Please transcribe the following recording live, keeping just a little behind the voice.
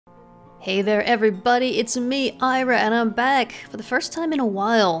Hey there everybody, it's me, Ira, and I'm back for the first time in a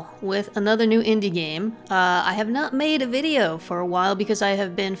while with another new indie game. I have not made a video for a while because I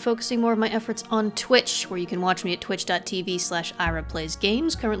have been focusing more of my efforts on Twitch, where you can watch me at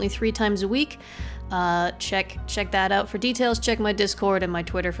twitch.tv/IraPlaysGames, currently 3 times a week. Check that out for details, check my Discord and my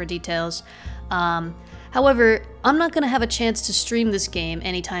Twitter for details. However, I'm not going to have a chance to stream this game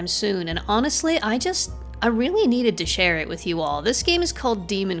anytime soon, and honestly, I really needed to share it with you all. This game is called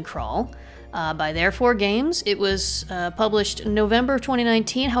DemonCrawl by Therefore Games. It was published in November of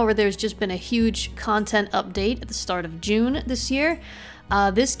 2019, however there's just been a huge content update at the start of June this year.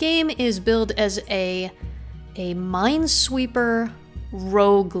 This game is billed as a Minesweeper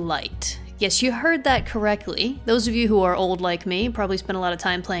roguelite. Yes, you heard that correctly. Those of you who are old like me probably spent a lot of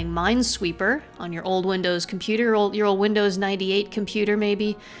time playing Minesweeper on your old Windows computer, your old Windows 98 computer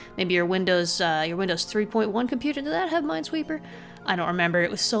maybe your Windows 3.1 computer. Did that have Minesweeper? I don't remember,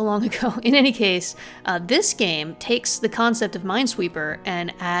 it was so long ago. In any case, this game takes the concept of Minesweeper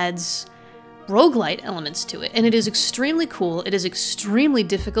and adds roguelite elements to it, and it is extremely cool. It is extremely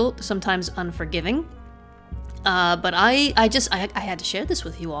difficult, sometimes unforgiving. But I had to share this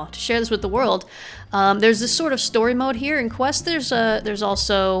with you all, to share this with the world. There's this sort of story mode here. In Quest, there's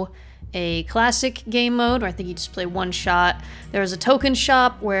also a classic game mode where I think you just play one shot. There's a token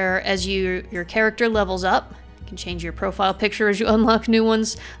shop where as your character levels up, you can change your profile picture as you unlock new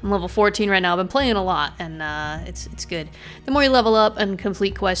ones. I'm level 14 right now. I've been playing a lot, and it's good. The more you level up and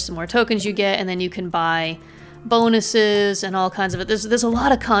complete quests, the more tokens you get, and then you can buy bonuses and all kinds of it. There's a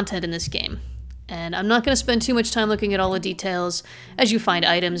lot of content in this game. And I'm not going to spend too much time looking at all the details. As you find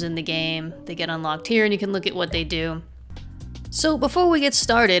items in the game, they get unlocked here and you can look at what they do. So before we get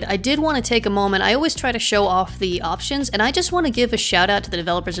started, I did want to take a moment. I always try to show off the options, and I just want to give a shout out to the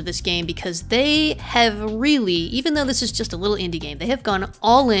developers of this game because they have really, even though this is just a little indie game, they have gone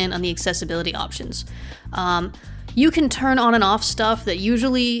all in on the accessibility options. You can turn on and off stuff that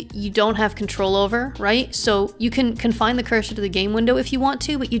usually you don't have control over, right? So you can confine the cursor to the game window if you want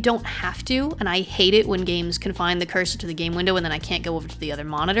to, but you don't have to, and I hate it when games confine the cursor to the game window and then I can't go over to the other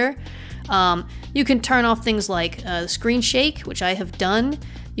monitor. You can turn off things like screen shake, which I have done.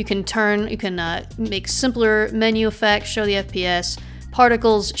 You can make simpler menu effects, show the FPS,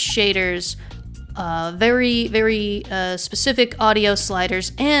 particles, shaders, very specific audio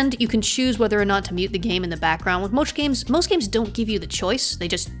sliders, and you can choose whether or not to mute the game in the background. With most games don't give you the choice. They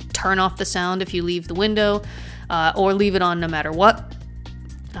just turn off the sound if you leave the window, or leave it on no matter what.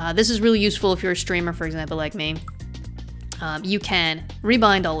 This is really useful if you're a streamer, for example, like me. You can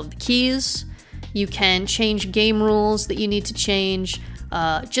rebind all of the keys. You can change game rules that you need to change.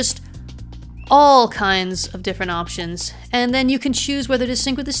 Just all kinds of different options, and then you can choose whether to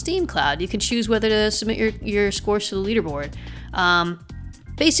sync with the Steam cloud. You can choose whether to submit your scores to the leaderboard.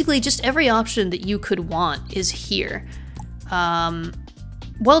 Basically, just every option that you could want is here.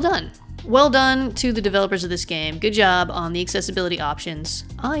 Well done. Well done to the developers of this game. Good job on the accessibility options.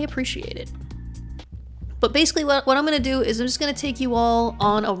 I appreciate it. But basically what I'm going to do is I'm just going to take you all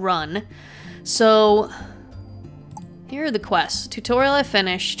on a run. So here are the quests. Tutorial I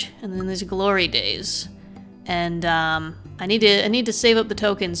finished, and then there's glory days. And I need to save up the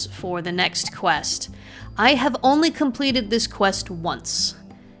tokens for the next quest. I have only completed this quest once,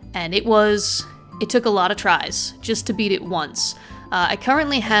 and it took a lot of tries just to beat it once. I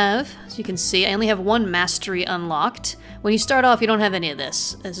currently have, as you can see, I only have 1 mastery unlocked. When you start off, you don't have any of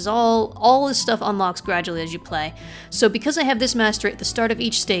this. This is all this stuff unlocks gradually as you play. So because I have this mastery at the start of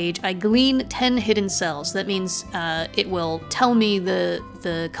each stage, I glean 10 hidden cells. That means it will tell me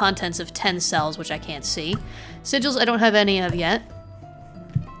the contents of 10 cells, which I can't see. Sigils I don't have any of yet.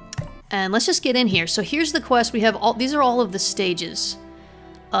 And let's just get in here. So here's the quest. These are all of the stages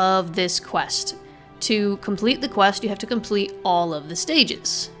of this quest. To complete the quest, you have to complete all of the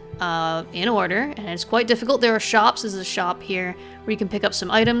stages in order, and it's quite difficult. There are shops. There's a shop here where you can pick up some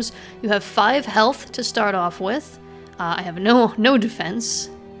items. You have 5 health to start off with. I have no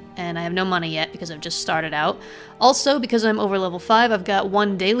defense, and I have no money yet because I've just started out. Also, because I'm over level 5, I've got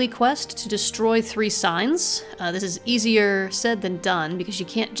 1 daily quest to destroy 3 signs. This is easier said than done because you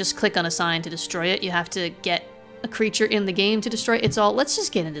can't just click on a sign to destroy it. You have to get a creature in the game to destroy it. Let's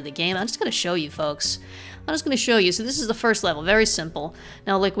just get into the game. I'm just going to show you, folks. I'm just going to show you. So this is the first level, very simple.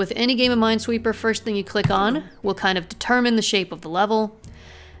 Now, like with any game of Minesweeper, first thing you click on will kind of determine the shape of the level.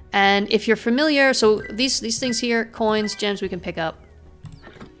 And if you're familiar, so these things here, coins, gems we can pick up.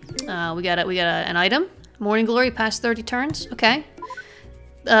 We got an item. Morning Glory, past 30 turns. Okay.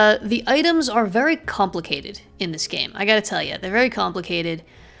 The items are very complicated in this game. I gotta tell you, they're very complicated.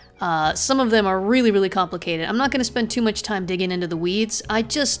 Some of them are really, really complicated. I'm not going to spend too much time digging into the weeds. I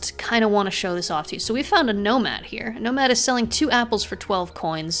just kind of want to show this off to you. So we found a nomad here. A nomad is selling 2 apples for 12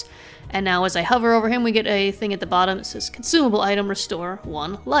 coins. And now as I hover over him, we get a thing at the bottom that says, consumable item, restore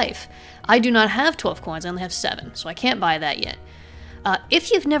 1 life. I do not have 12 coins, I only have 7, so I can't buy that yet.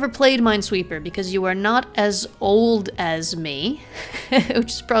 If you've never played Minesweeper, because you are not as old as me,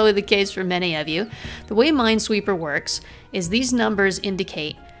 which is probably the case for many of you, the way Minesweeper works is these numbers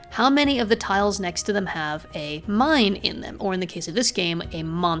indicate how many of the tiles next to them have a mine in them, or in the case of this game, a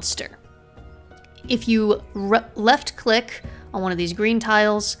monster. If you left-click on one of these green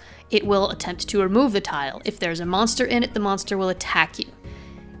tiles, it will attempt to remove the tile. If there's a monster in it, the monster will attack you.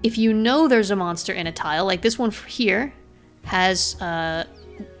 If you know there's a monster in a tile, like this one here has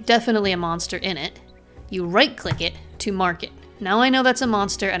definitely a monster in it, you right-click it to mark it. Now I know that's a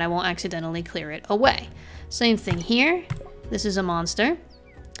monster and I won't accidentally clear it away. Same thing here. This is a monster.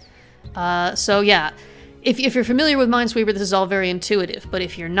 So yeah, if you're familiar with Minesweeper, this is all very intuitive, but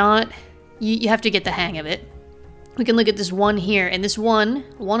if you're not, you have to get the hang of it. We can look at this one here, and this one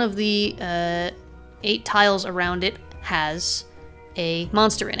of the 8 tiles around it has a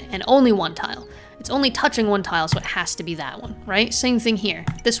monster in it, and only 1 tile. It's only touching 1 tile, so it has to be that one, right? Same thing here.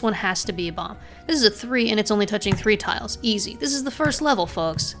 This one has to be a bomb. This is a 3, and it's only touching 3 tiles. Easy. This is the first level,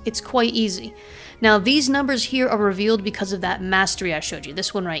 folks. It's quite easy. Now, these numbers here are revealed because of that mastery I showed you,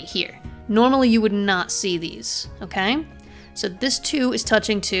 this one right here. Normally, you would not see these, okay? So this 2 is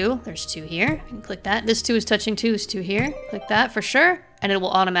touching 2. There's 2 here. You can click that. This 2 is touching 2. There's 2 here. Click that for sure, and it will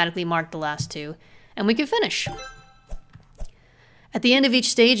automatically mark the last 2, and we can finish. At the end of each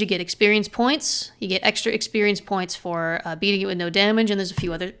stage, you get experience points. You get extra experience points for beating it with no damage, and there's a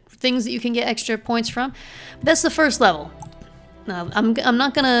few other things that you can get extra points from. But that's the first level. Now, I'm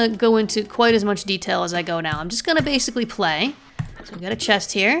not going to go into quite as much detail as I go now. I'm just going to basically play. So we got a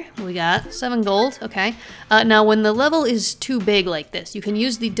chest here. We got 7 gold. Okay. Now, when the level is too big like this, you can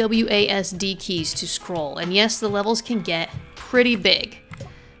use the WASD keys to scroll. And yes, the levels can get pretty big.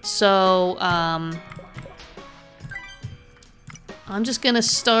 So, I'm just gonna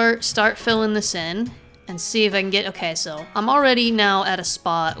start filling this in and see if I can get, okay, so I'm already now at a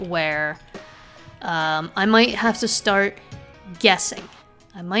spot where I might have to start guessing.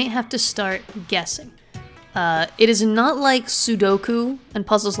 It is not like Sudoku and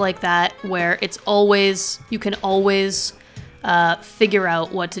puzzles like that where it's always, you can always figure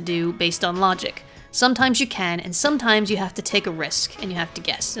out what to do based on logic. Sometimes you can, and sometimes you have to take a risk and you have to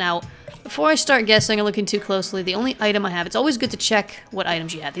guess. Now, before I start guessing or looking too closely, the only item I have, it's always good to check what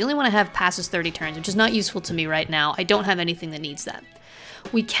items you have. The only one I have passes 30 turns, which is not useful to me right now. I don't have anything that needs that.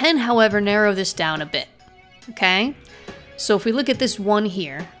 We can, however, narrow this down a bit, okay? So if we look at this one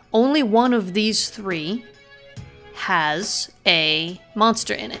here, only one of these 3 has a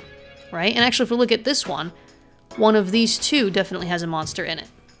monster in it, right? And actually, if we look at this one of these 2 definitely has a monster in it.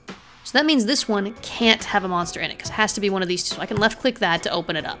 So that means this one can't have a monster in it, because it has to be one of these 2. So I can left-click that to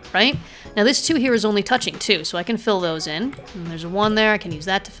open it up, right? Now this 2 here is only touching 2, so I can fill those in. And there's a 1 there, I can use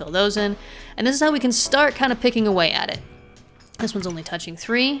that to fill those in. And this is how we can start kind of picking away at it. This one's only touching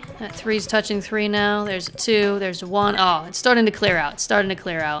 3. That 3's touching 3 now. There's a 2, there's a 1. Oh, it's starting to clear out.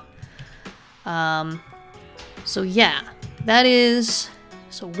 So yeah, that is...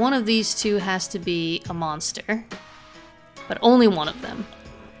 So one of these 2 has to be a monster, but only one of them.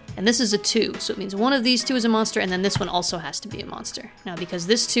 And this is a 2, so it means one of these 2 is a monster, and then this one also has to be a monster. Now, because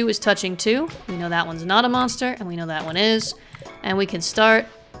this 2 is touching 2, we know that one's not a monster, and we know that one is. And we can start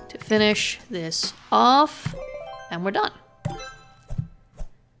to finish this off, and we're done.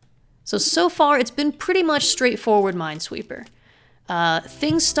 So far, it's been pretty much straightforward Minesweeper.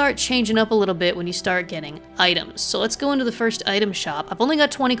 Things start changing up a little bit when you start getting items. So let's go into the first item shop. I've only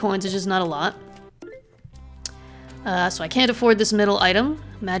got 20 coins, which is not a lot. So I can't afford this middle item.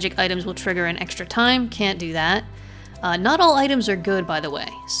 Magic items will trigger an extra time. Can't do that. Not all items are good, by the way.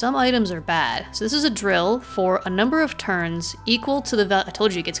 Some items are bad. So this is a drill for a number of turns equal to the value. I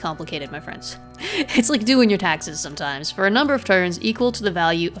told you it gets complicated, my friends. It's like doing your taxes sometimes. For a number of turns equal to the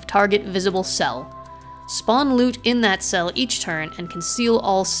value of target visible cell. Spawn loot in that cell each turn and conceal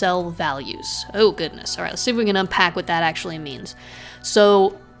all cell values. Oh goodness. Alright, let's see if we can unpack what that actually means.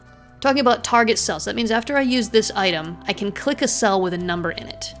 So, talking about target cells, that means after I use this item, I can click a cell with a number in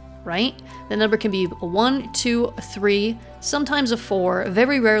it, right? The number can be a 1, 2, a 3, sometimes a 4,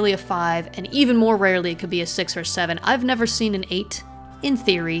 very rarely a 5, and even more rarely it could be a 6 or 7. I've never seen an 8. In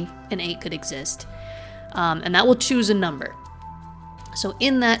theory, an 8 could exist. And that will choose a number. So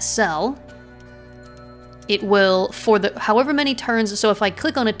in that cell, it will, for the however many turns, so if I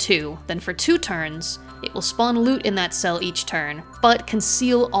click on a 2, then for 2 turns, It will spawn loot in that cell each turn, but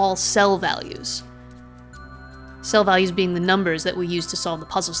conceal all cell values. Cell values being the numbers that we use to solve the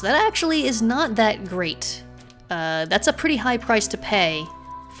puzzle. So that actually is not that great. That's a pretty high price to pay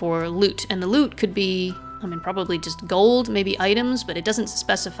for loot. And the loot could be, I mean, probably just gold, maybe items, but it doesn't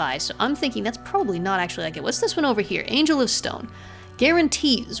specify. So I'm thinking that's probably not actually like it. What's this one over here? Angel of Stone.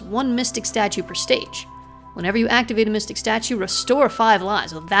 Guarantees 1 mystic statue per stage. Whenever you activate a mystic statue, restore 5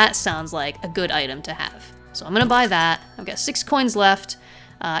 lives. Well, that sounds like a good item to have. So I'm gonna buy that. I've got 6 coins left.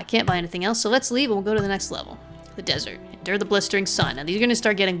 I can't buy anything else, so let's leave and we'll go to the next level. The desert. Endure the blistering sun. Now these are gonna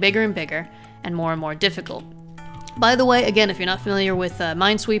start getting bigger and bigger and more difficult. By the way, again, if you're not familiar with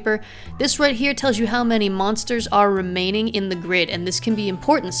Minesweeper, this right here tells you how many monsters are remaining in the grid, and this can be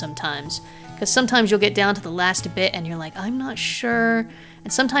important sometimes, because sometimes you'll get down to the last bit and you're like, I'm not sure,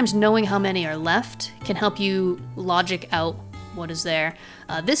 and sometimes knowing how many are left can help you logic out what is there.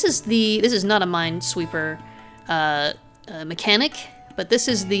 This is not a Minesweeper mechanic, but this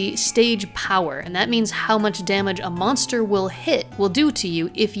is the stage power, and that means how much damage a monster will do to you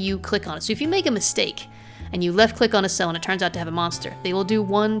if you click on it. So if you make a mistake, and you left click on a cell and it turns out to have a monster, they will do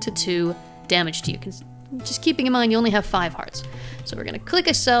 1 to 2 damage to you. Just keeping in mind you only have 5 hearts. So we're gonna click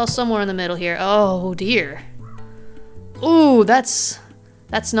a cell somewhere in the middle here. Oh dear. Ooh, that's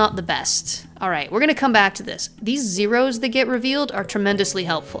not the best. Alright, we're gonna come back to this. These zeros that get revealed are tremendously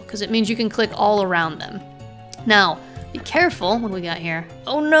helpful, because it means you can click all around them. Now, be careful. What do we got here?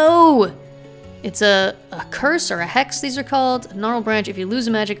 Oh no! It's a curse or a hex, these are called. A gnarl branch. If you use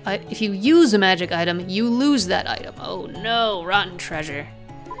a magic item, you lose that item. Oh no, rotten treasure.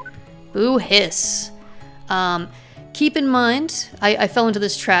 Boo hiss. Keep in mind, I fell into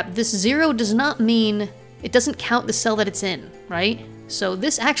this trap. This 0 does not mean, it doesn't count the cell that it's in, right? So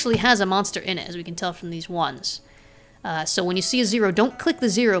this actually has a monster in it, as we can tell from these ones. So when you see a 0, don't click the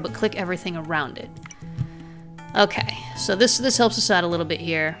 0, but click everything around it. Okay, so this helps us out a little bit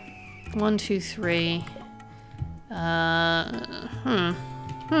here. 1, 2, 3.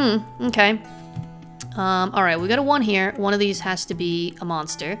 Okay. Alright, we got a 1 here. One of these has to be a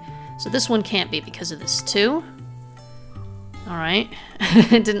monster. So this one can't be because of this 2. Alright.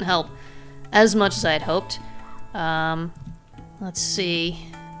 It didn't help as much as I had hoped. Let's see.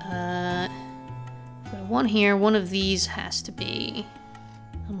 Got a 1 here. One of these has to be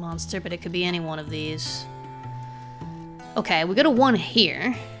a monster, but it could be any one of these. Okay, we got a 1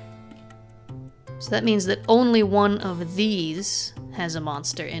 here. So that means that only one of these has a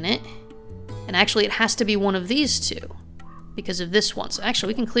monster in it. And actually it has to be one of these 2 because of this one. So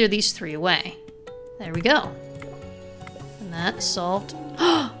actually we can clear these 3 away. There we go. And that solved.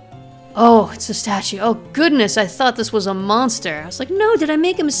 Oh, it's a statue. Oh goodness, I thought this was a monster. I was like, no, did I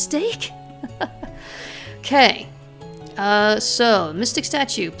make a mistake? Okay. So, Mystic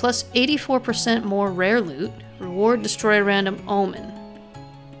Statue, plus 84% more rare loot. Reward, destroy a random omen.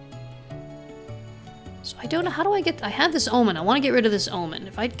 So I don't know, how do I get, I have this omen, I want to get rid of this omen.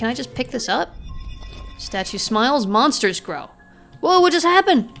 Can I just pick this up? Statue smiles, monsters grow. Whoa, what just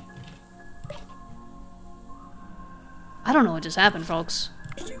happened? I don't know what just happened, folks.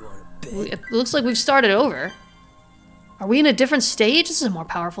 It looks like we've started over. Are we in a different stage? This is a more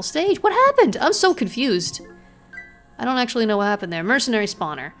powerful stage. What happened? I'm so confused. I don't actually know what happened there. Mercenary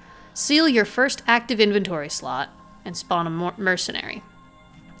spawner. Seal your first active inventory slot and spawn a mercenary.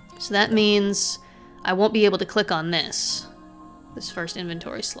 So that means I won't be able to click on this first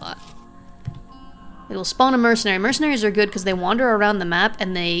inventory slot. It'll spawn a mercenary. Mercenaries are good because they wander around the map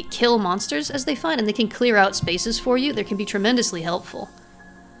and they kill monsters as they find, and they can clear out spaces for you. They can be tremendously helpful.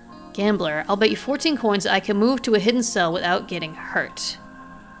 Gambler, I'll bet you 14 coins that I can move to a hidden cell without getting hurt.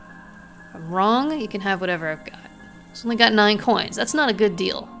 If I'm wrong, you can have whatever I've got. It's only got 9 coins. That's not a good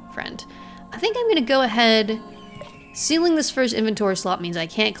deal, friend. I think I'm gonna go ahead. Sealing this first inventory slot means I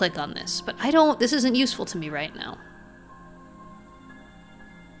can't click on this, but this isn't useful to me right now.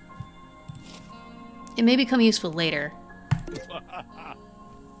 It may become useful later.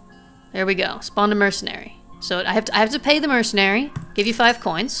 There we go, spawned a mercenary. So I have to pay the mercenary, give you 5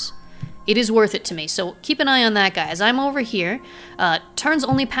 coins. It is worth it to me, so keep an eye on that guy. As I'm over here, turns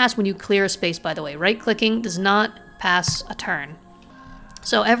only pass when you clear a space, by the way. Right-clicking does not pass a turn.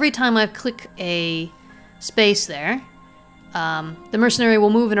 So every time I click a space there, the mercenary will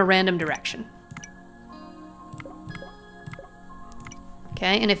move in a random direction.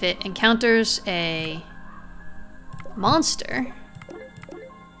 Okay, and if it encounters a monster,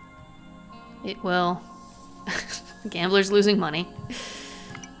 it will... The gambler's losing money.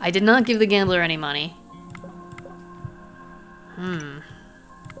 I did not give the gambler any money. We've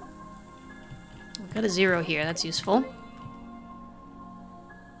got a 0 here, that's useful.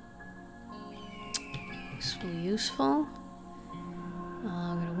 useful.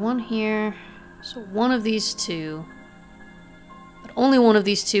 I'm gonna one here. So one of these two. But only one of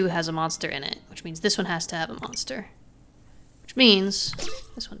these two has a monster in it, which means this one has to have a monster. Which means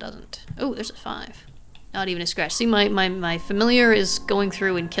this one doesn't. Oh, there's a 5. Not even a scratch. See, my familiar is going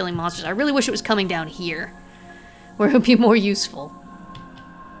through and killing monsters. I really wish it was coming down here, where it would be more useful.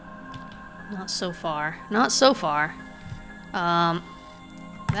 Not so far. Not so far.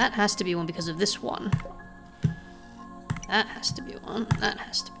 That has to be one because of this one. That has to be one. That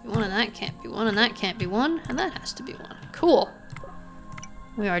has to be one. And that can't be one. And that can't be one. And that has to be one. Cool.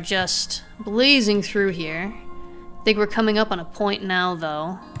 We are just blazing through here. I think we're coming up on a point now,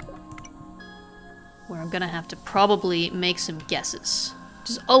 though, where I'm gonna have to probably make some guesses. Which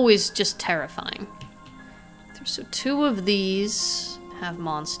is always just terrifying. So 2 of these have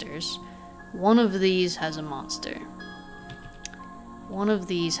monsters. 1 of these has a monster. 1 of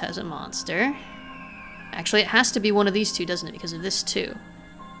these has a monster. Actually, it has to be one of these 2, doesn't it? Because of this 2.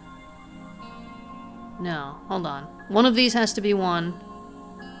 No, hold on. 1 of these has to be 1.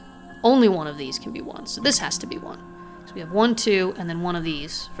 Only 1 of these can be 1. So this has to be 1. So we have 1, 2, and then 1 of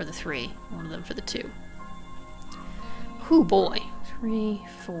these for the 3. 1 of them for the 2. Whoo boy. 3,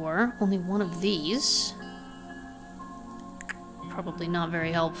 4. Only 1 of these. Probably not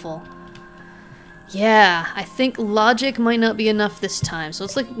very helpful. Yeah, I think logic might not be enough this time. So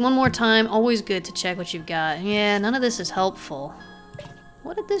let's look one more time. Always good to check what you've got. Yeah, none of this is helpful.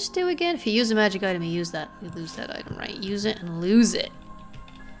 What did this do again? If you use a magic item, you use that. You lose that item, right? Use it and lose it.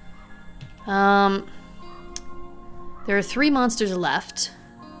 There are 3 monsters left.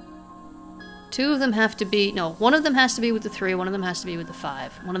 2 of them have to be... No, 1 of them has to be with the 3. 1 of them has to be with the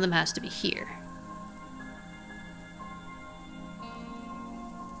 5. 1 of them has to be here.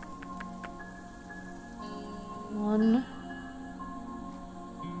 One,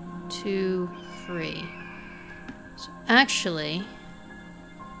 2, 3. So actually,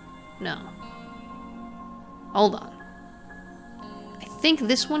 no. Hold on. I think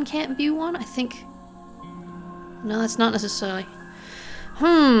this one can't be 1. I think... No, that's not necessarily...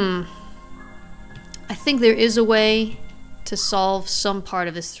 I think there is a way to solve some part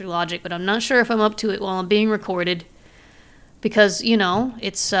of this through logic, but I'm not sure if I'm up to it while I'm being recorded. Because, you know,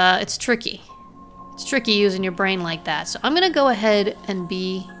 it's tricky. It's tricky using your brain like that. So I'm gonna go ahead and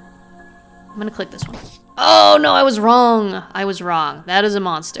I'm gonna click this one. Oh no, I was wrong. I was wrong. That is a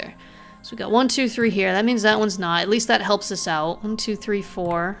monster. So we got 1, 2, 3 here. That means that one's not. At least that helps us out. 1, 2, 3,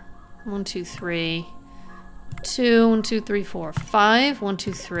 4. 1, 2, 3. 2, 1, 2, 3, 4, 5. 1,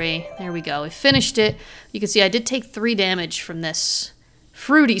 2, 3. There we go. We finished it. You can see I did take 3 damage from this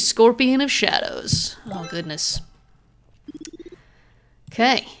fruity scorpion of shadows. Oh goodness.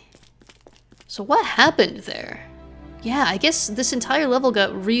 Okay. So what happened there? Yeah, I guess this entire level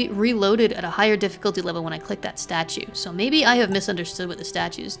got reloaded at a higher difficulty level when I clicked that statue. So maybe I have misunderstood what the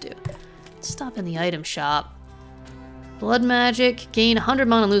statues do. Let's stop in the item shop. Blood magic, gain 100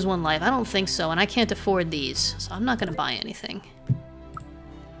 mana and lose 1 life. I don't think so, and I can't afford these, so I'm not gonna buy anything.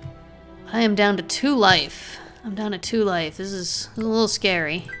 I am down to 2 life. I'm down to 2 life. This is a little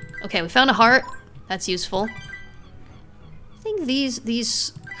scary. Okay, we found a heart. That's useful. I think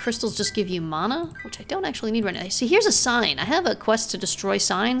these crystals just give you mana, which I don't actually need right now. See, here's a sign. I have a quest to destroy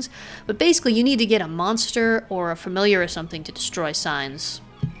signs, but basically you need to get a monster or a familiar or something to destroy signs.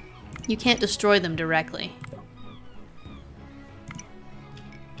 You can't destroy them directly.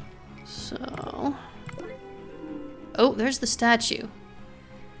 So... Oh, there's the statue.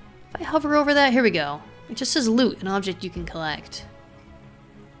 If I hover over that, here we go. It just says loot, an object you can collect.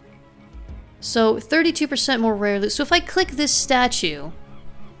 So, 32% more rare loot. So if I click this statue,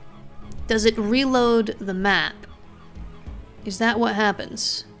 does it reload the map? Is that what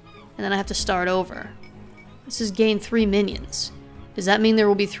happens? And then I have to start over. This is gain 3 minions. Does that mean there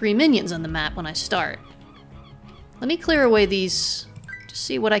will be 3 minions on the map when I start? Let me clear away these, just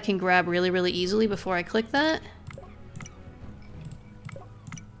see what I can grab really, really easily before I click that.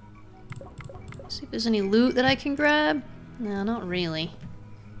 See if there's any loot that I can grab. No, not really.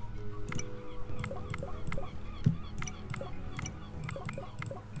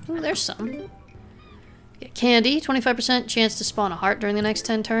 Ooh, there's some. Get candy, 25% chance to spawn a heart during the next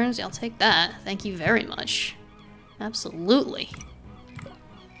 10 turns. Yeah, I'll take that. Thank you very much. Absolutely.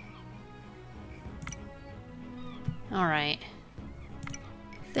 Alright.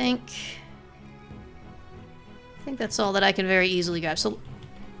 I think that's all that I can very easily grab. So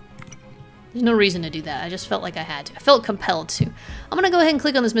there's no reason to do that. I just felt like I had to. I felt compelled to. I'm gonna go ahead and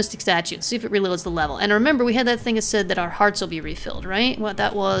click on this Mystic Statue and see if it reloads the level. And remember, we had that thing that said that our hearts will be refilled, right? What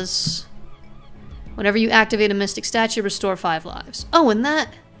that was... Whenever you activate a Mystic Statue, restore 5 lives. Oh, and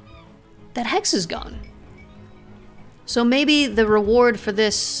that hex is gone. So maybe the reward for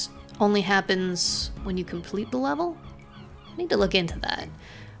this only happens when you complete the level? I need to look into that.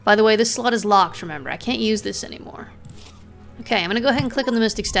 By the way, this slot is locked, remember. I can't use this anymore. Okay, I'm gonna go ahead and click on the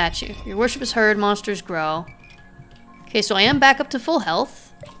Mystic Statue. Your worship is heard, monsters grow. Okay, so I am back up to full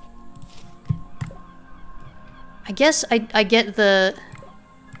health. I guess I get the...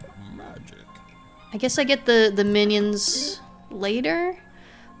 Magic. I guess I get the minions later?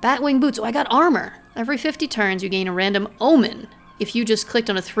 Batwing boots. Oh, I got armor. Every 50 turns, you gain a random omen if you just clicked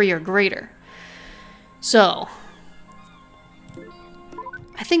on a 3 or greater. So,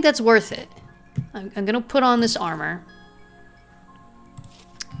 I think that's worth it. I'm gonna put on this armor.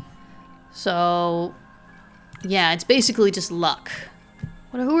 So, yeah, it's basically just luck.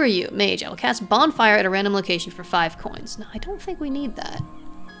 Who are you? Mage. I will cast Bonfire at a random location for 5 coins. No, I don't think we need that.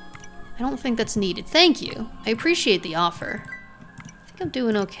 I don't think that's needed. Thank you. I appreciate the offer. I think I'm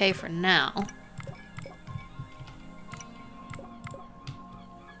doing okay for now.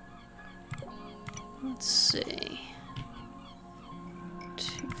 Let's see.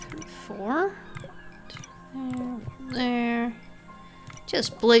 2, 3, 4. There.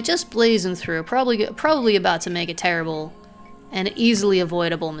 Just blazing through. Probably about to make a terrible and easily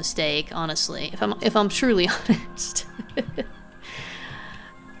avoidable mistake, honestly. If I'm truly honest.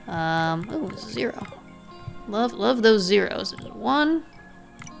 Oh, 0. Love those zeros. 1,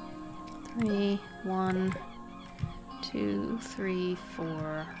 3, 1, 2, 3,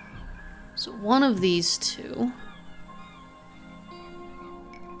 4. So one of these two.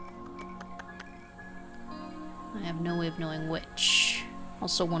 I have no way of knowing which.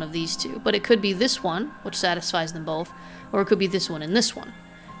 Also one of these two. But it could be this one, which satisfies them both, or it could be this one and this one.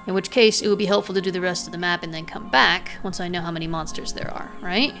 In which case, it would be helpful to do the rest of the map and then come back once I know how many monsters there are,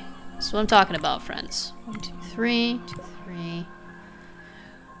 right? That's what I'm talking about, friends. 1, 2, 3, 2, 3,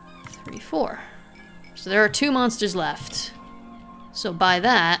 3, 4. So there are 2 monsters left. So by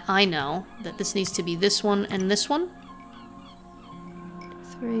that, I know that this needs to be this one and this one.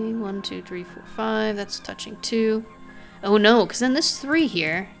 3, 1, 2, 3, 4, 5. That's touching 2. Oh no, because then this 3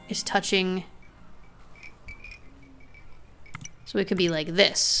 here is touching... So it could be like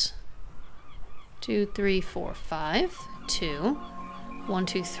this. 2, 3, 4, 5. 2. 1,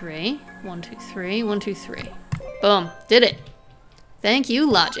 2, 3. 1, 2, 3. 1, 2, 3. Boom. Did it. Thank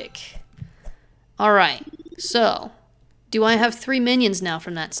you, logic. Alright. So, do I have 3 minions now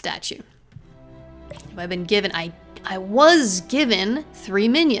from that statue? Have I been given... I was given 3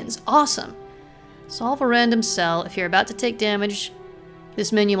 minions. Awesome. Solve a random cell. If you're about to take damage,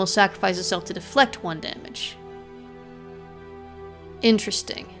 this minion will sacrifice itself to deflect 1 damage.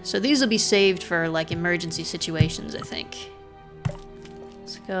 Interesting. So these will be saved for, like, emergency situations, I think.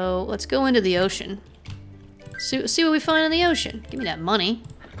 Let's go into the ocean. See what we find in the ocean. Give me that money.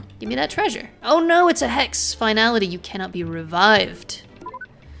 Give me that treasure. Oh no, it's a hex. Finality, you cannot be revived.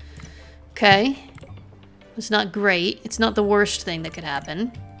 Okay. It's not great. It's not the worst thing that could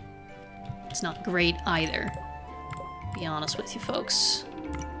happen. It's not great either. Be honest with you, folks.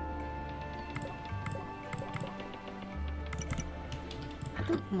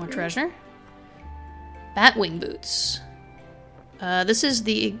 More treasure. Batwing boots. This is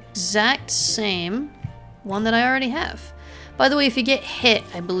the exact same one that I already have. By the way, if you get hit,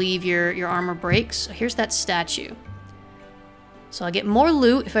 I believe your armor breaks. So here's that statue. So I'll get more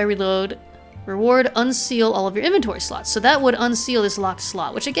loot if I reload. Reward, unseal all of your inventory slots. So that would unseal this locked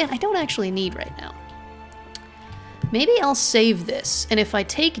slot, which again, I don't actually need right now. Maybe I'll save this, and if I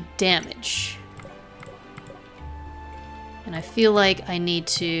take damage, and I feel like I need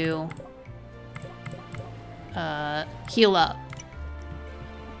to heal up,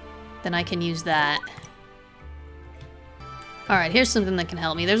 then I can use that. Alright, here's something that can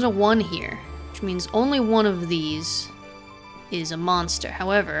help me. There's a 1 here, which means only one of these is a monster.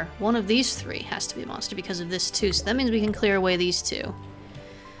 However, one of these 3 has to be a monster because of this 2, so that means we can clear away these 2.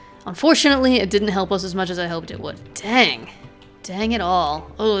 Unfortunately, it didn't help us as much as I hoped it would. Dang. Dang it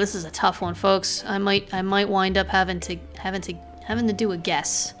all. Oh, this is a tough one, folks. I might wind up having to do a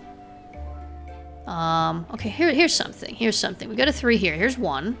guess. Okay, here's something. Here's something. We got a 3 here. Here's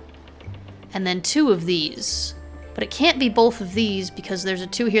 1. And then 2 of these. But it can't be both of these because there's a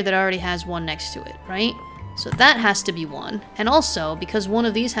 2 here that already has 1 next to it, right? So that has to be 1. And also, because one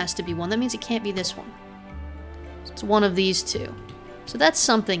of these has to be 1, that means it can't be this one. So it's one of these 2. So that's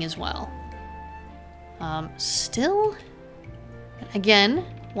something as well. Still, again,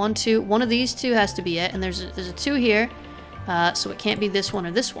 1, 2, one of these 2 has to be it, and there's a 2 here, so it can't be this one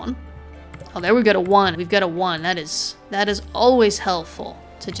or this one. Oh, there we've got a 1. We've got a 1. That is always helpful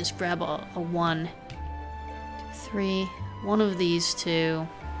to just grab a 1. 2, 3. One of these 2.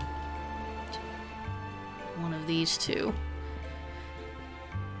 one of these two.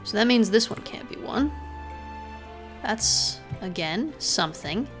 So that means this one can't be one. That's, again,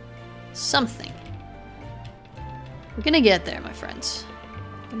 something. Something. We're gonna get there, my friends.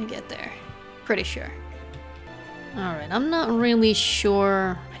 We're gonna get there. Pretty sure. Alright, I'm not really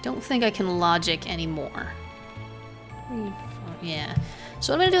sure. I don't think I can logic anymore. 3, 4, yeah.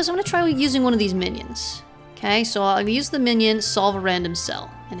 So what I'm gonna do is I'm gonna try using one of these minions. Okay, so I'll use the minion, solve a random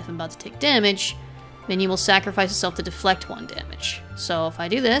cell. And if I'm about to take damage, minion will sacrifice itself to deflect 1 damage. So if I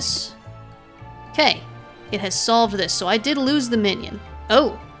do this... Okay, it has solved this, so I did lose the minion.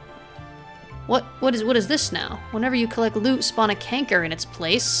 Oh! What is this now? Whenever you collect loot, spawn a canker in its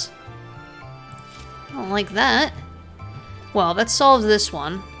place. I don't like that. Well, that solves this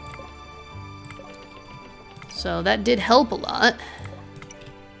one. So that did help a lot.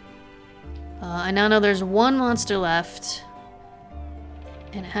 I now know there's 1 monster left.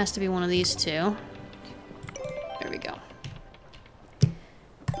 And it has to be one of these 2. There we go.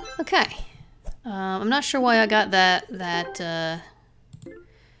 Okay. I'm not sure why I got that,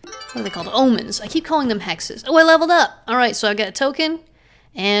 what are they called? Omens. I keep calling them hexes. Oh, I leveled up! Alright, so I got a token,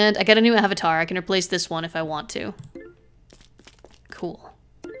 and I got a new avatar. I can replace this one if I want to. Cool.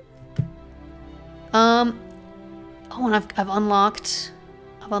 Oh, and I've unlocked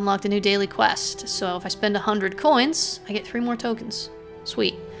a new daily quest. So if I spend 100 coins, I get 3 more tokens.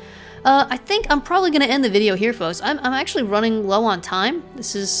 Sweet. I think I'm probably going to end the video here, folks. I'm actually running low on time.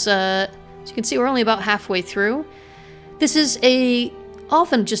 This is, as you can see, we're only about halfway through. This is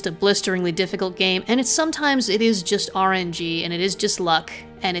often just a blisteringly difficult game, and sometimes it is just RNG, and it is just luck,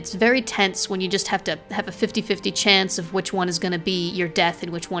 and it's very tense when you just have to have a 50-50 chance of which one is going to be your death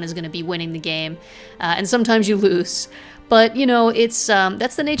and which one is going to be winning the game, and sometimes you lose. But, you know, it's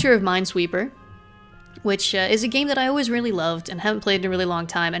that's the nature of Minesweeper, which is a game that I always really loved and haven't played in a really long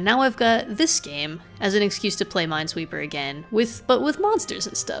time, and now I've got this game as an excuse to play Minesweeper again, but with monsters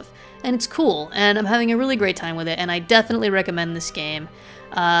and stuff. And it's cool, and I'm having a really great time with it, and I definitely recommend this game.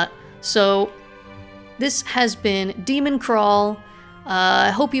 So, this has been DemonCrawl. I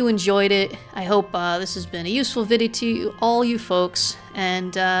hope you enjoyed it. I hope this has been a useful video to all you folks.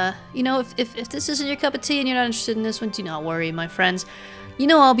 And, you know, if this isn't your cup of tea and you're not interested in this one, do not worry, my friends. You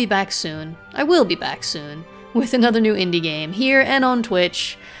know I'll be back soon. I will be back soon with another new indie game here and on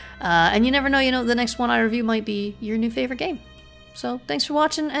Twitch. And you never know, you know, the next one I review might be your new favorite game. So thanks for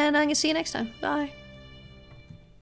watching, and I'm gonna see you next time. Bye.